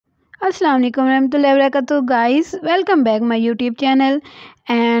Assalamu alaikum warahmatullahi wabarakatuh, guys. Welcome back my YouTube channel,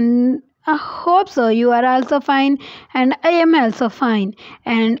 and I hope so you are also fine, and I am also fine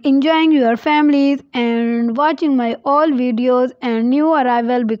and enjoying your families and watching my all videos and new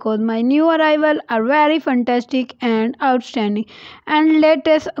arrival, because my new arrival are very fantastic and outstanding and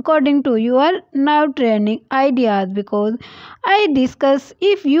latest according to your now trending ideas, because I discuss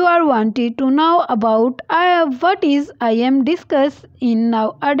if you are wanted to know about what is I am discuss in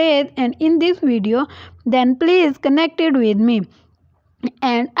nowadays and in this video, then please connected with me.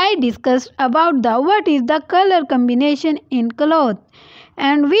 And I discussed about the what is the color combination in cloth,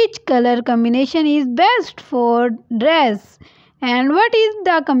 and which color combination is best for dress, and what is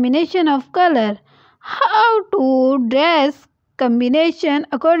the combination of color, how to dress combination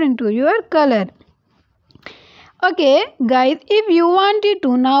according to your color. Okay, guys, if you wanted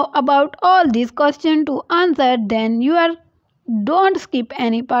to know about all these questions to answer, then you are don't skip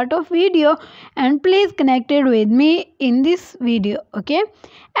any part of video and please connected with me in this video. Okay,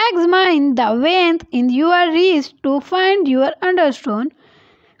 examine the veins in your wrist to find your understone.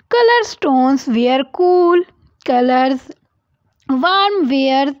 Color stones wear cool colors, warm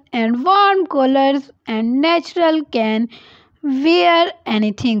wears and warm colors, and natural can wear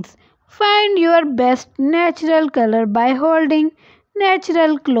anything. Find your best natural color by holding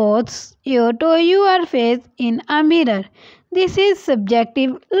natural clothes to your face in a mirror. This is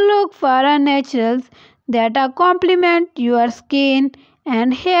subjective. Look for a naturals that complement your skin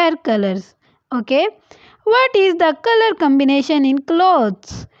and hair colors. Okay. What is the color combination in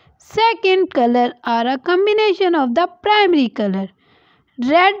clothes? Second color are a combination of the primary color.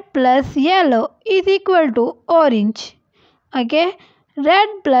 Red plus yellow is equal to orange. Okay. Red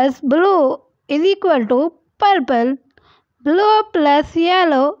plus blue is equal to purple. Blue plus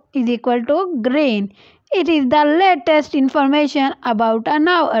yellow is equal to green. It is the latest information about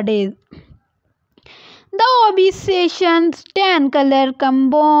nowadays. The obsession's 10 color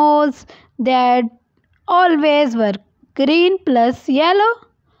combos that always work. Green plus yellow,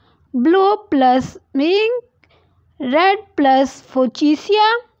 blue plus pink, red plus fuchsia,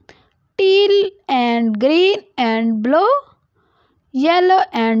 teal and green and blue, yellow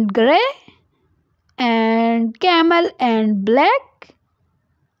and grey, and camel and black,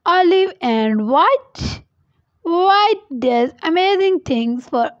 olive and white. White does amazing things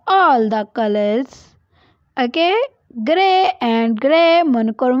for all the colors. Okay, grey and grey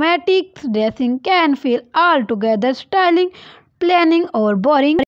monochromatic dressing can feel altogether styling, plain or boring.